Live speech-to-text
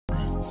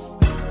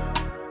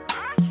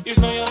It's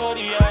not your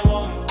body I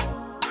want.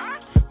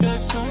 There's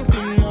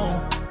something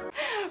more.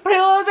 Pretty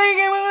little thing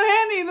came in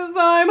handy this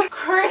time.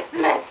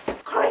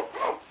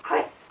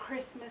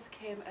 Christmas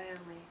came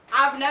early.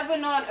 I've never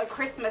known a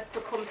Christmas to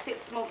come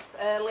 6 months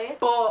early,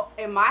 but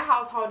in my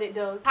household it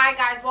does. Hi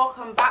guys,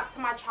 welcome back to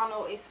my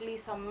channel. It's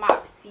Lisaah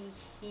Mapsie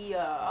here.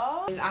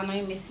 I know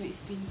you missed me.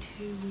 It's been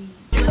 2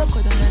 weeks.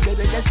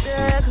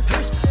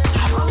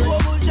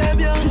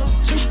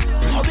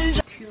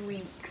 2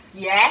 weeks,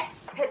 yeah.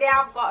 Today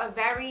I've got a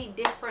very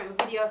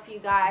different video for you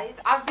guys.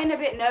 I've been a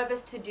bit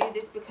nervous to do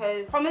this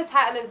because from the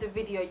title of the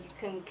video you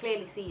can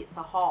clearly see it's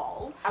a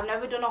haul. I've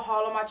never done a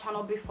haul on my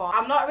channel before.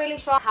 I'm not really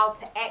sure how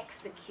to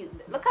execute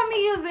it. Look at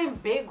me using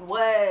big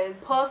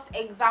words.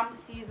 Post-exam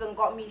season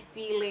got me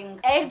feeling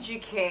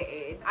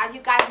educated. As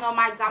you guys know,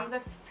 my exams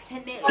are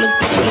finished.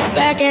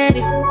 Back at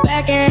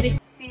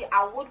it. See,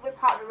 I would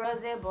whip out the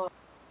rosé, but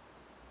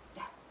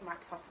yeah, I might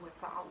just have to whip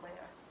that out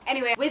later.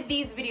 Anyway, with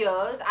these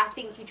videos, I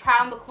think you try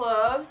on the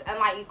clothes and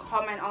like you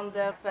comment on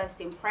the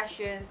first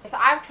impressions. So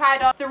I've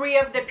tried on 3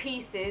 of the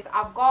pieces.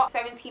 I've got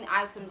 17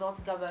 items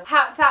altogether.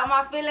 Hacked out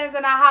my feelings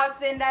and I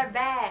hacked in their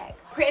bag.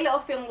 Pretty Little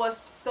Thing was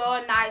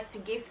so nice to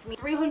gift me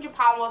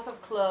 £300 worth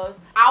of clothes.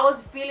 I was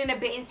feeling a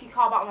bit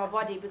insecure about my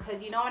body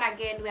because you know when I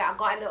gained weight I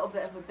got a little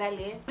bit of a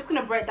belly. I'm just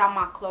gonna break down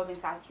my clothing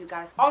size to you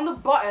guys. On the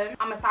bottom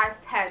I'm a size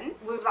 10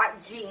 with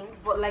like jeans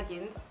but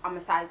leggings I'm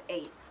a size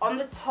 8. On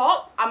the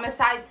top I'm a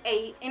size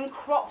 8. In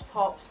crop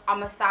tops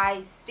I'm a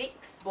size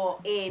 6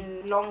 but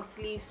in long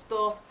sleeve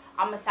stuff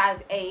I'm a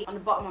size 8. On the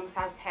bottom I'm a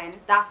size 10.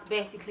 That's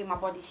basically my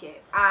body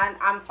shape and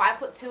I'm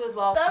 5'2" as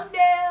well.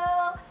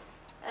 Thumbnail.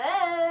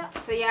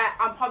 So yeah,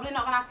 I'm probably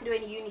not gonna have to do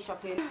any uni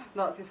shopping.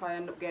 That's if I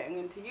end up getting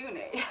into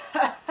uni.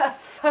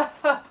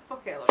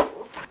 Okay,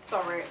 levels.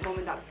 Sorry, mum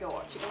and dad, if you're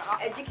watching that.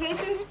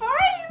 Education before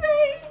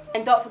anything.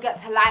 And don't forget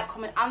to like,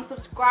 comment, and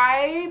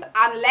subscribe.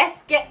 And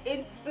let's get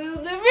into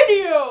the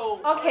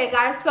video. Okay,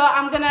 guys, so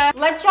I'm gonna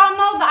let y'all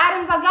know the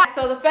items I got.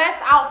 So the first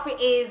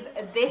outfit is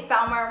this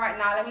that I'm wearing right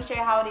now. Let me show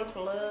you how this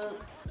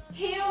looks.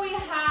 Here we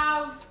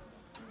have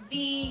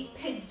the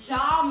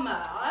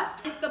pajama.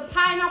 It's the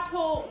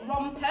pineapple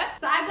romper.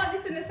 So I got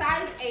this in the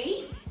size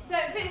 8. So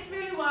it fits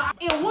really well.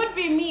 It would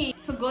be me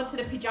to go to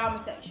the pajama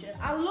section.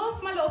 I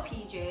love my little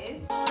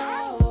PJs.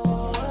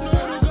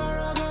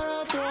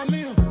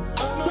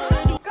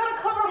 Gotta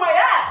cover my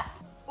ass.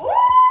 Ooh,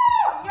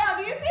 yeah,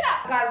 do you see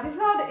that? Guys, this is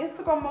how the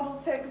Instagram models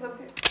take the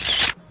pic.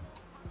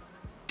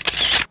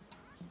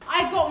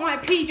 I got my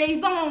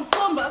PJs on,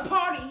 slumber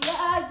party,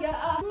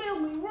 yeah.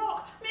 Millie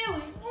rock,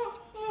 Millie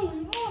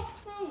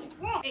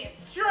rock. It's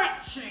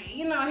stretchy,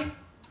 you know.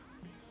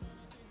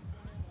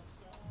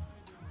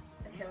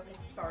 Okay,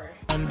 sorry.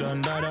 So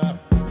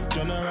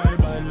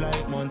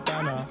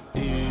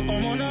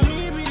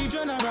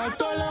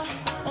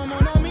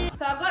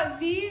I got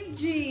these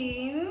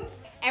jeans.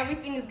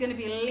 Everything is going to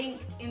be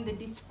linked in the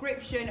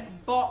description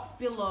box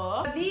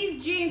below.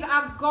 These jeans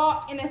I've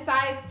got in a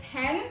size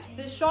 10.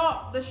 The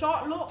short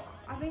look,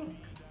 I think.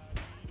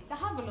 They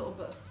have a little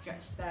bit of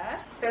stretch there.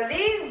 So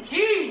these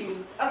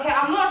jeans, okay,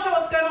 I'm not sure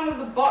what's going on with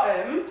the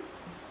bottom,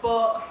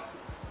 but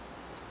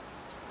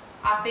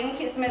I think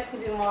it's meant to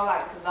be more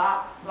like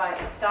that. Like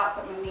it starts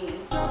at my knee.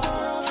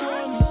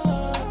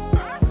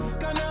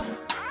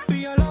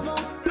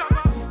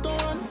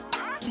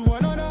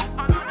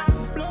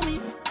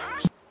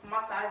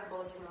 My thighs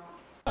bulging out.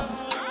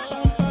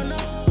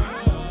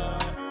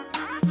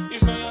 You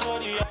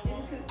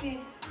can see,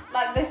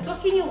 like they're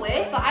stuck in your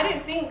waist, but I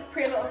didn't think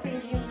Pretty Little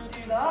Thing jeans would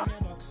do that.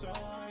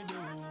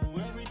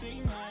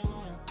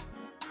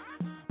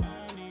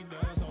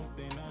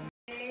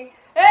 Hey!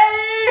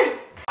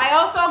 I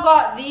also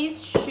got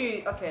these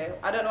shoes. Okay,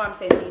 I don't know why I'm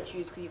saying these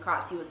shoes because you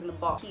can't see what's in the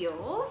box.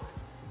 Heels.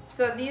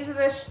 So these are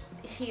the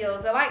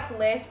heels. They're like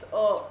lace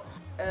up.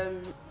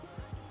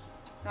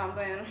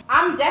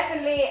 I'm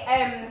definitely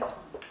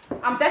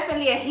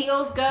a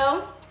heels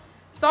girl.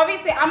 So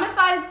obviously I'm a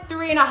size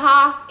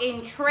 3.5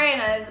 in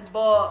trainers,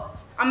 but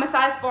I'm a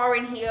size 4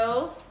 in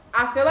heels.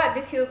 I feel like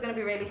this heel is going to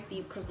be really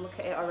steep because look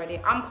at it already.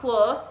 I'm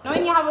close. Now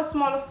when you have a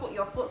smaller foot,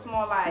 your foot's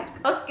more like,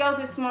 us girls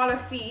with smaller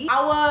feet,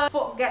 our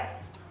foot gets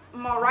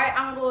more right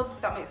angled,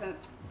 if that makes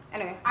sense.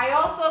 Anyway, I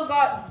also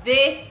got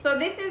this. So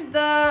this is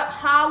the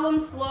Harlem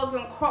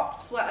slogan cropped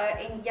sweater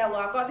in yellow.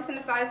 I got this in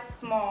a size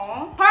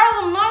small.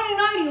 Harlem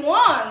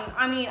 1991.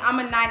 I mean, I'm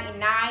a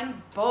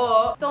 99,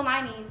 but still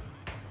 90s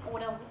or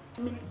whatever.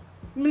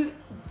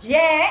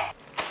 Yeah.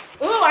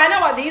 Ooh, I know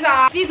what these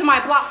are. These are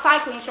my black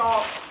cycling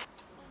shorts.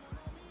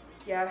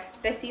 Yeah,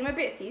 they seem a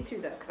bit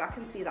see-through though, because I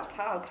can see that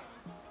tag.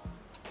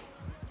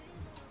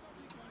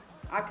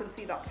 I can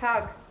see that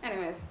tag.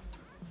 Anyways,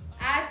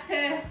 I had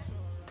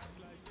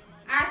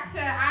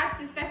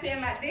to step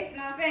in like this, you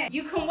know what I'm saying?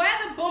 You can wear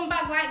the bum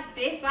bag like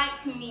this,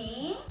 like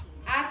me.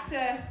 I had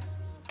to,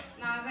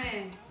 you know what I'm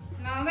saying?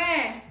 You know what I'm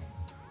saying?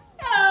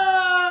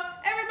 Oh,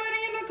 everybody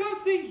in the club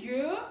see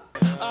you.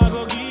 I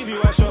go give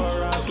you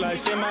assurance like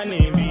say my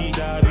name be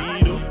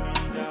Davido.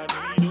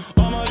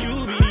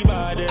 You be the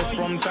baddest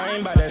from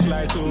time, baddest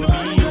like to be.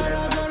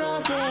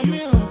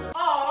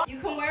 Or you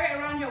can wear it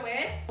around your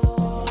waist.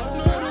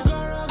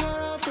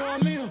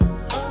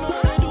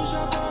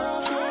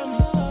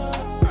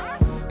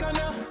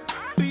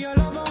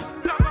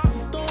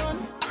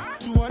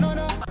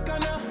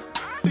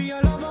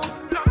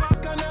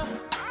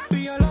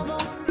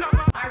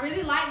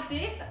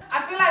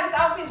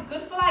 is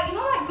good for like, you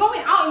know, like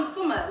going out in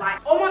summer. Like,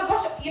 oh my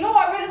gosh, you know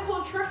what a really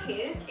cool trick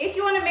is? If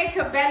you want to make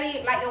your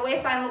belly, like your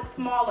waistline look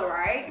smaller,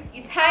 right?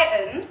 You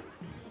tighten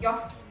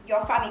your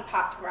fanny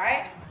pack,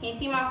 right? Can you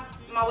see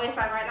my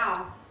waistline right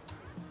now?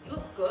 It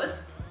looks good,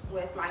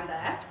 waistline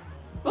there.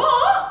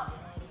 But,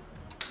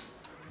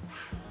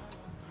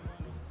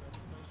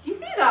 do you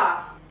see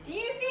that? Do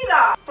you see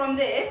that? From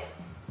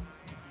this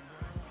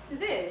to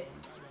this.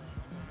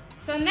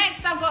 So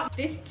next I've got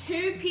this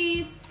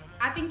two-piece,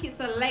 I think it's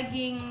a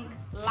legging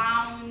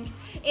lounge.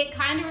 It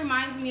kind of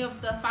reminds me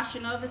of the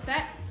Fashion Nova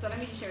set. So let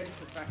me just show you this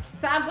looks like.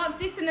 So I've got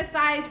this in a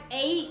size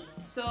 8.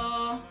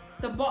 So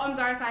the bottoms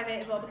are a size 8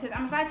 as well because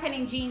I'm a size 10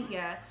 in jeans,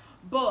 yeah.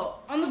 But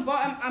on the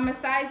bottom, I'm a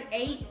size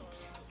 8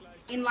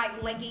 in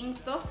like legging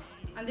stuff.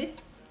 And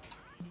this,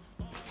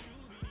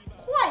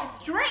 quite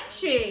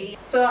stretchy.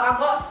 So I've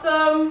got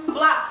some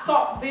black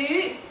sock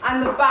boots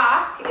and the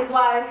back is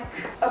like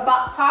a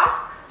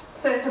backpack.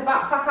 So it's a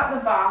backpack at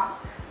the back.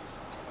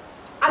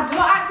 I don't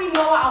actually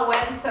know what I'll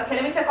wear this to. Okay,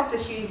 let me take off the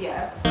shoes,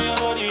 yeah.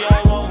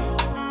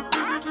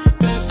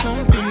 There's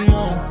something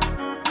more.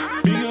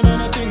 Bigger than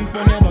I think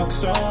when your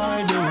box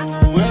I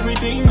do.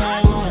 Everything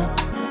I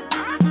want.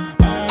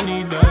 I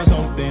need that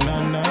something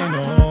and I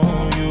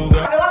know you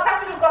got. I feel like I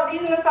should have got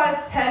these in a size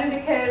 10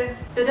 because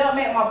they don't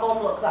make my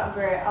bum look that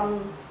great.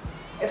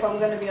 If I'm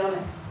gonna be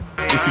honest.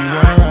 If you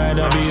want ride,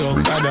 I'll be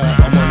your dada.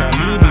 I'm on a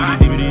me,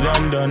 dibby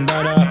dum dum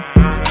dada.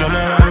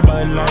 General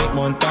bad like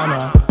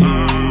Montana.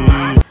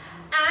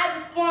 I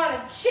just wanna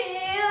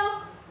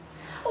chill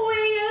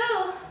with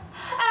you.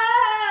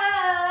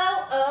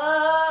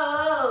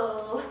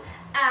 Oh,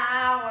 I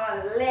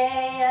wanna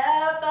lay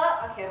up.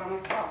 Oh. Okay, let me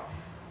stop.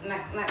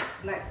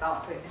 Next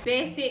outfit.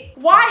 Basic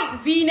white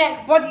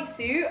V-neck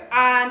bodysuit,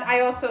 and I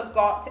also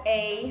got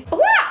a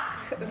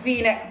black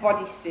V-neck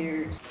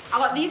bodysuit. I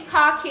got these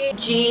khaki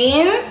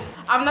jeans.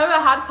 I've never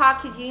had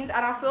khaki jeans,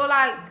 and I feel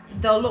like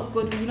they'll look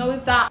good, you know,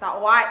 with that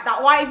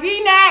white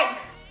V-neck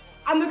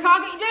and the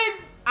khaki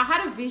jeans. I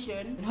had a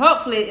vision, and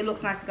hopefully it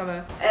looks nice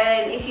together.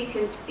 And if you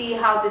can see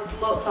how this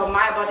looks on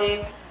my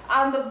body,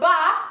 and the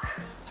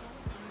back.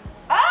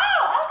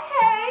 Oh,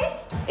 okay.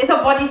 It's a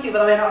bodysuit, by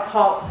the way, not a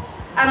top.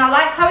 And I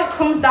like how it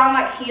comes down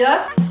like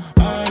here.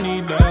 I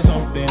need that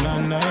something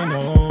and I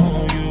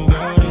know you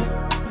got it.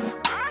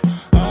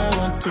 I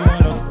want to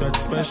unlock that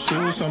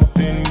special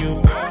something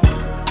you got.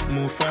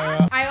 Move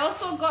fire. I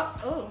also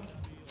got, oh,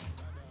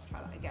 let's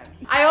try that again.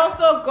 I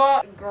also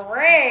got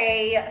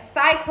grey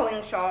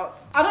cycling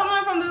shorts. I don't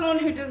know if I'm the one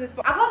who does this,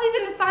 but I got these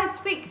in a size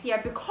 6, yeah,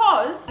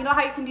 because you know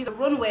how you can do the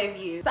runway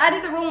view. So I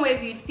did the runway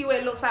view to see what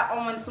it looks like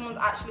on when someone's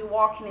actually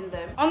walking in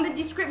them. On the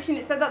description,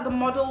 it said that the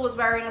model was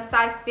wearing a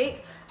size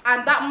 6.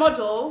 And that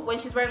model, when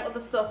she's wearing other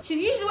stuff, she's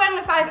usually wearing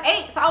a size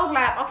 8. So I was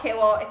like, okay,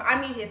 well, if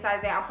I'm usually a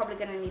size 8, I'm probably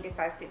gonna need a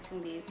size 6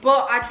 from these.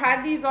 But I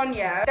tried these on,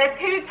 yeah. They're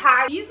too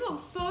tight. These look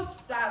so, look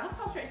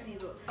how stretchy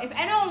these look. If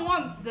anyone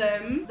wants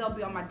them, they'll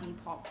be on my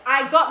Depop.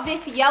 I got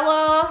this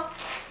yellow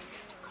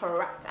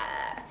character.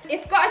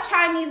 It's got a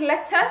Chinese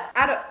letter,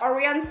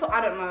 Oriental, I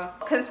don't know.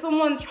 Can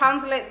someone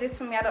translate this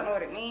for me? I don't know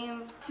what it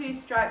means. 2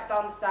 stripes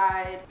down the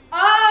side.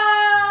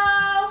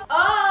 Oh!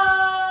 Oh!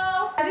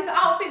 This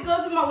outfit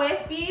goes with my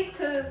waist beads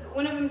because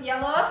one of them's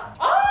yellow.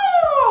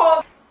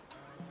 Oh!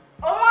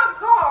 Oh my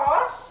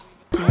gosh!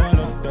 To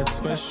unlock that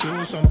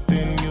special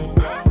something you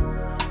got.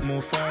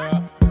 Move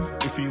fire.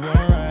 If you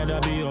want ride,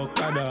 I'll be your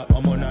dada.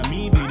 I'm on a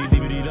me,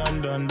 dibby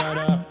dum dum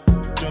dada.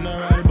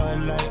 General bad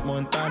like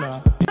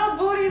Montana. No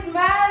booties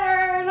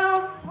matter, you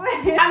know what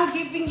I'm saying? I'm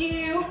giving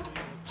you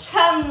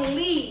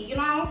Chun-Li, you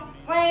know what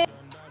I'm saying?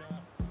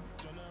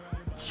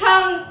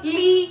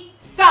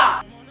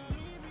 Chun-Li-Sa.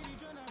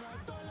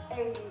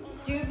 Hey,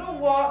 do the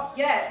walk,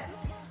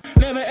 yes.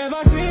 Never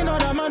ever seen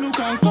another man who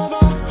can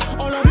cover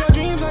all of your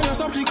dreams and your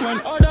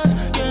subsequent orders,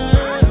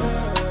 yeah.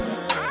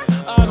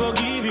 I go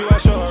give you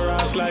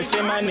assurance like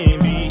say my name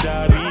be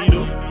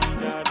Davido.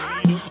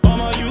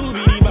 Omo, you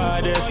be the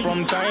baddest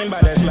from time,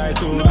 baddest like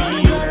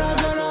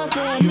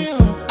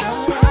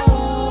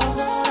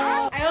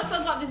I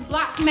also got this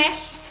black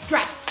mesh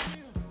dress.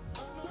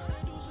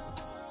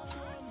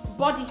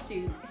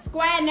 Bodysuit.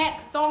 Square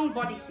neck thong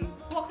bodysuit.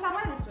 What can I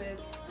wear this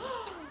with?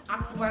 I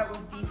could wear it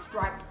with these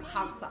striped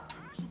pants that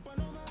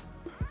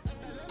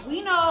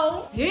we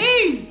know.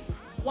 Peace!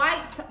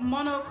 White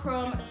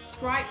monochrome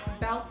striped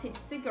belted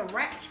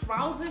cigarette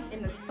trousers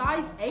in the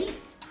size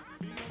 8.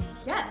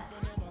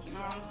 Yes. You know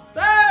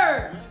what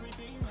I'm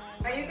saying?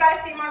 Are you guys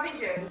seeing my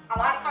vision? I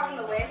like having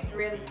the waist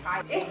really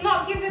tight. It's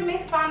not giving me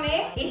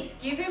fanny, it's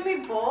giving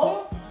me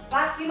bum.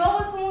 Like, you know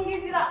when someone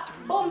gives you that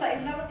bum that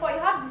you never thought you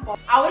had before?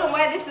 I wouldn't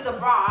wear this with a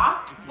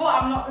bra, but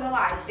I'm not gonna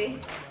lie,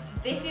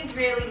 this is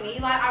really me.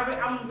 Like, I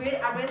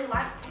really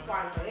like stuff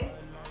like this.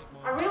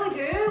 I really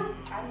do.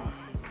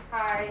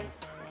 Hi.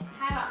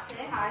 Hi,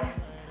 Mapsie. Hi.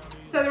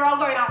 So they're all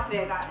going out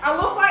today, guys. I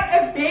look like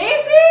a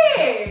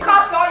baby.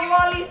 How short you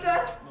are,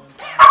 Lisa?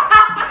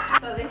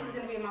 So this is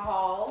gonna be my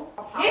haul.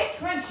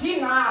 It's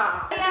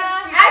Regina.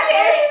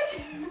 I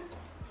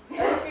think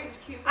everything's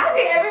cute. I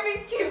think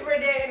everything's cute for a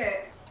day, innit?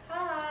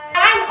 Hi.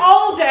 I'm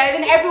older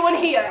than everyone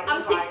here.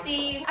 I'm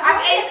 16. I'm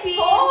 18.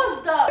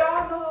 Exposed.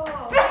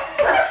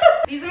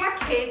 These are my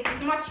kids,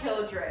 these are my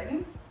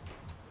children.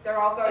 They're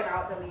all going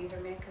out, they're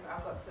leaving me because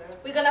I've got to.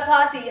 We're gonna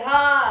party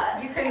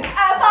hard. You can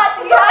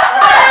Party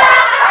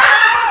hard.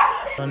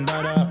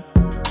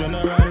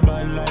 General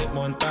bad like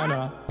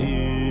Montana.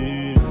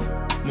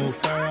 Move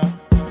fire.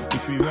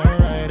 If you want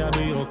ride, I'll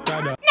be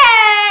Okada.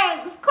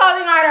 Next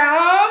clothing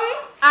item,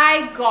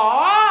 I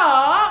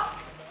got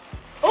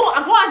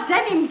a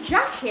denim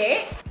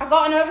jacket. I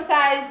got an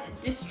oversized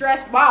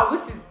distressed. Wow,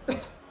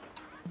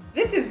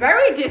 this is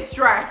very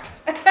distressed.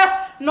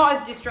 Not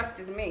as distressed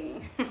as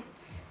me.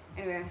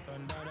 Anyway.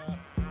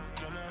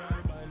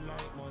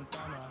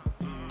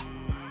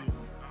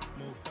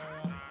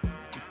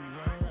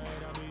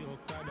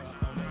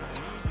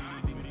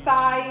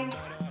 Size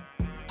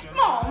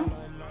small.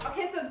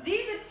 Okay, so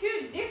these are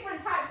two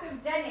different types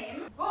of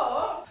denim,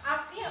 but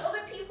I've seen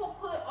other people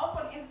pull it off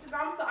on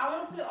Instagram, so I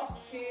want to pull it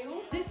off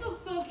too. This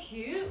looks so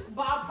cute,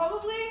 but I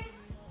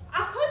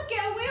could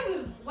get away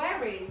with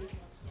wearing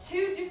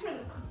two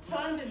different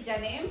tones of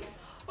denim,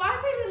 but I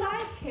really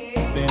like it.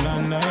 Then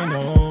I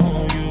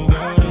know you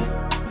got it.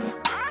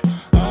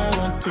 I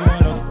want to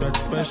unlock that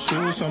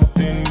special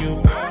something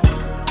you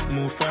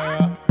move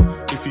fire.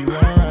 If you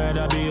want ride,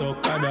 I'll be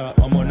Okada.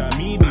 I'm on a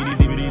me,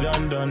 biddy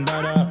dun dun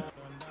da da.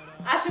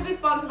 I should be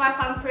sponsored by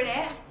Fanta in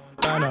it.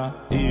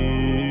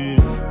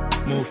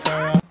 Move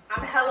fire.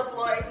 I'm hella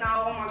floated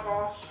now, oh my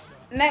gosh.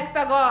 Next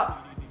I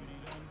got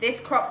this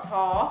crop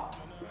top.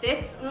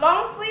 This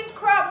long sleeve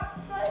crop,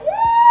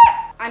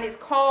 and it's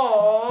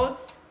called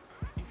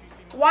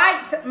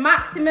White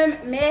Maximum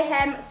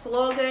Mayhem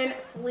Slogan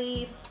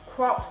Sleeve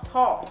Crop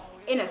Top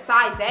in a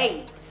size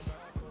 8.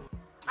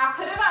 I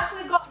could have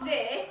actually got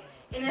this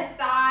in a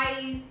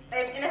size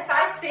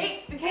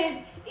 6 because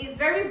it's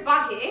very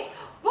baggy,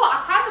 but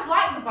I kind of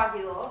like the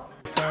baggy look.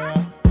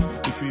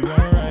 If you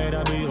want ride,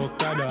 I'll be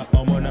Okada.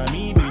 I'm on a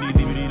me,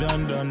 biddy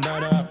dun dun da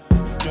da.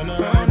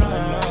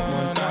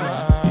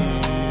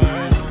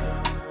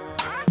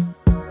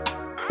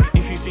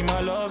 If you see my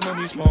love, no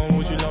be small,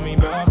 would you love me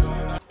back?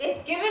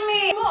 It's giving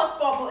me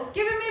motorsport, but it's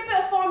giving me a bit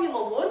of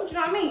Formula 1, do you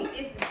know what I mean?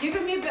 It's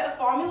giving me a bit of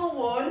Formula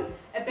 1,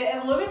 a bit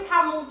of Lewis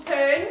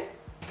Hamilton,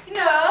 you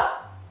know,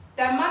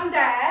 the man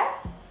there,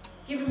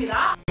 giving me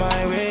that.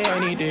 My way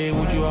any day,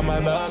 would you on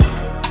my back?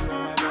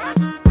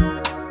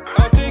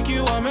 I'll take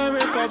you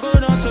America, go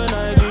down to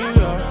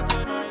Nigeria.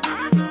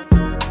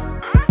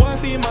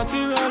 Wifey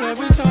material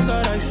every time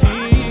that I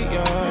see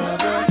ya.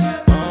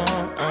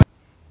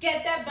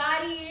 Get that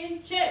body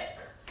in check.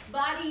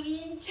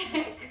 Body in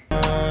check.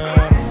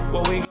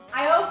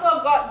 I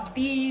also got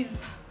these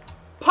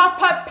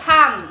popper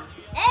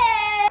pants.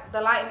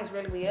 The lighting is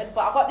really weird,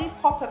 but I got these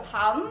popper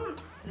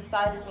pants. The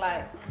size is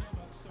like,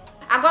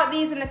 I got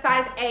these in a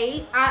size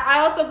 8. I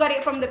also got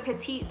it from the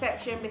petite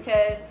section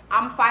because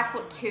I'm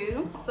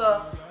 5'2",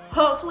 so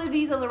hopefully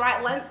these are the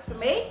right length for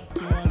me.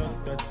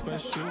 That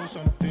special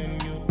something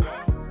you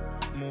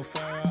move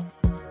fire.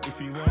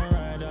 If you want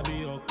ride, I'll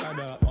be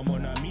Okada. I'm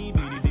on a me,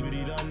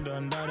 biddy dun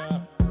dun da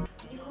da.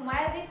 You can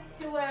wear this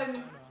to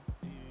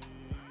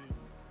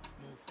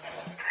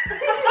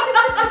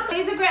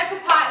these are great for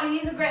partying,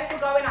 these are great for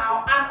going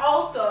out, and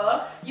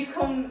also you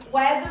can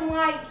wear them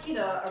like, you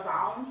know,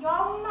 around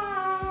your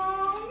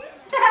mouth.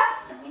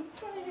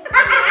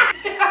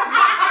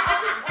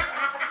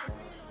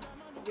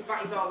 Your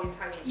body's always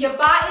hanging. Your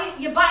body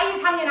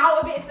is hanging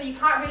out a bit, so you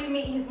can't really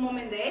meet his mum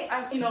in this,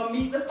 and you know,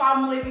 meet the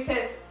family,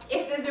 because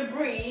if there's a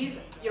breeze,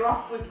 you're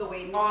off with the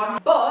wind.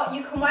 But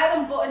you can wear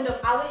them buttoned up.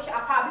 I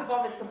can't be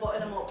bothered to button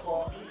them up,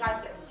 but you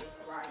guys get the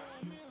gist, right?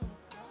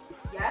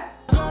 Yeah?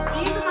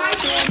 These are my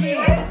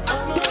favorites.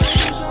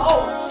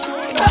 Oh.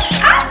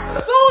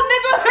 So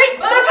nigga, hey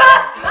nigga!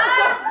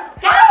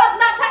 Get off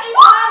Snapchat,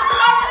 Instagram,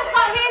 Sharon's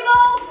got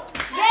Hazel.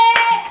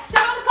 Yeah,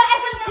 Sharon's got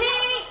SMT.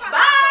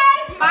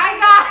 Bye. Bye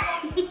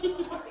guys.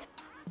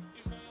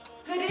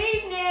 Good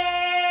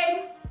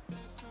evening.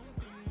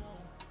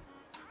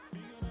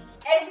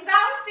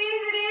 Exam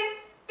season is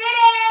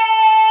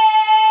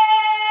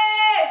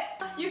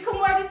finished. You can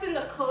wear this in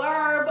the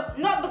club,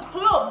 not the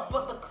club,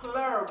 but the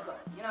club.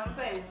 You know what I'm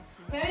saying?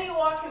 When you're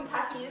walking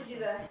past, you just do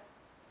that.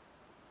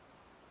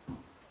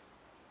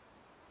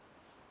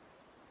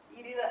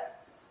 You do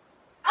that.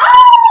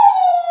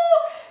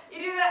 Oh! You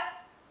do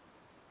that.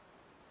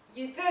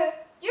 You do.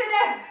 You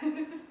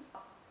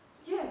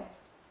do. Yeah.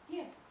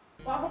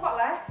 What have I got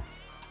left?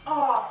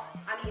 Oh,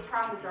 I need to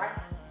try on the dress.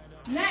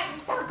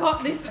 Next, I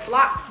got this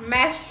black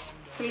mesh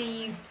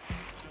sleeve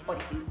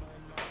bodysuit.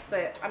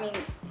 So, I mean,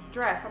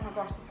 dress. Oh my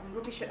gosh, I'm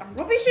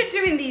rubbish at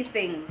doing these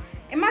things.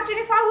 Imagine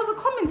if I was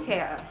a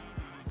commentator. I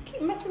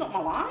keep messing up my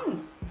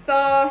lines.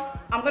 So,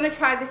 I'm gonna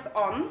try this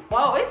on.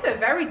 Wow, it's a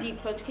very deep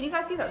plunge. Can you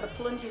guys see that the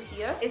plunge is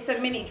here? It's a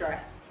mini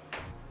dress.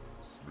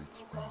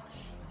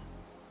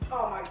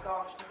 Oh my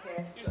gosh,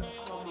 okay. So,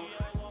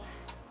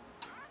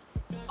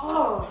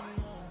 oh.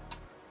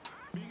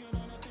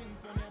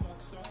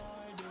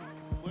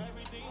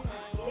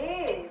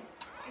 It is.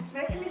 It's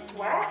making me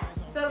sweat.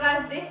 So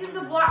guys, this is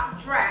the black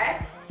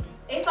dress.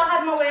 If I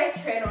had my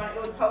waist trainer on,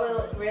 it would probably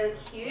look really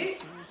cute.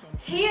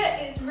 Here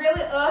it's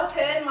really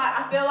open, like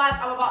I feel like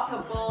I'm about to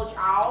bulge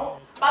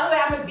out. By the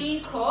way, I'm a B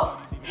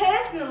cup.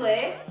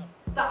 Personally,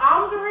 the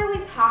arms are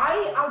really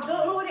tight. I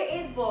don't know what it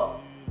is, but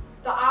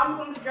the arms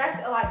on the dress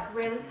are like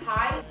really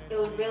tight. It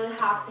was really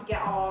hard to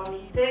get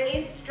on. There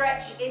is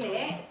stretch in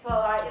it, so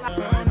like if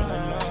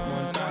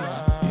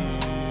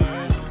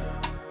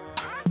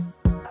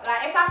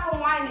I can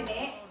wind in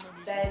it,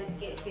 then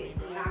it fits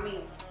me, you know what I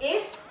mean?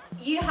 If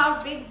you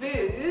have big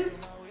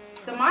boobs,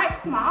 they might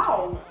come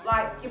out.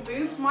 Like your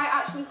boobs might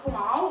actually come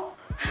out.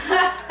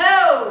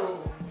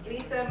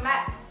 Lisaah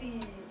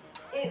Mapsie.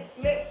 It's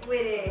slick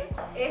with it.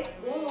 It's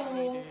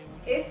ooh.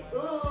 It's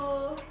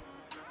ooh.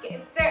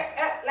 Getting set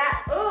up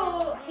like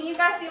ooh. Can you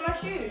guys see my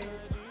shoes?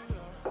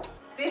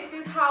 This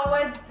is how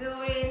we're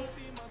doing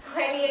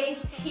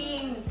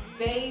 2018,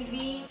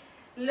 baby.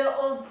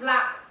 Little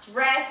black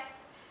dress,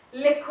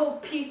 little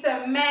piece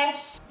of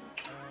mesh.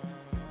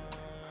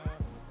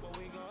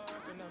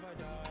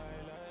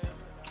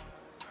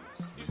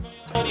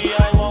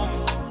 I want.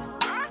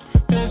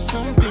 There's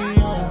something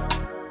more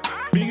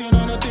bigger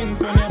than I think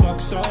when you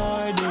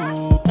backside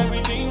do.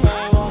 Everything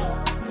I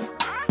want,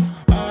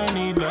 I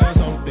need that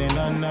something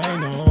and I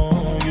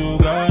know you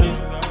got it.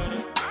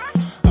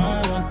 I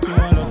want to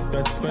unlock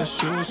that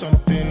special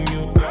something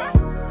you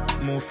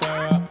got. Move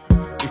fire.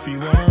 If you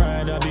want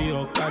ride, I'll be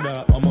your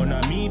kada. I'm on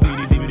a me,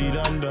 diddy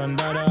dun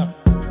dada.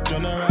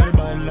 General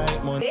bad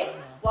like money.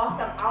 Whilst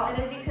I'm out,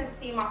 and as you can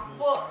see, my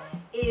foot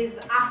is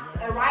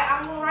at a right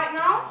angle right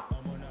now.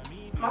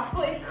 My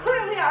foot is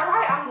currently at a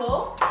right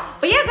angle.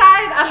 But yeah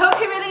guys, I hope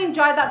you really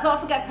enjoyed that.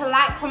 Don't forget to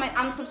like, comment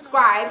and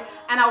subscribe,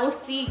 and I will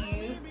see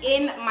you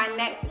in my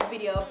next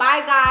video.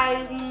 Bye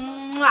guys.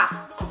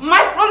 Mwah.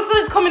 My frontal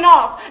is coming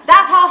off.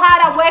 That's how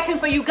hard I'm working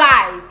for you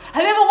guys.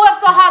 Have you ever worked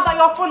so hard that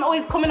your frontal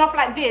is coming off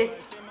like this?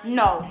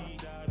 No.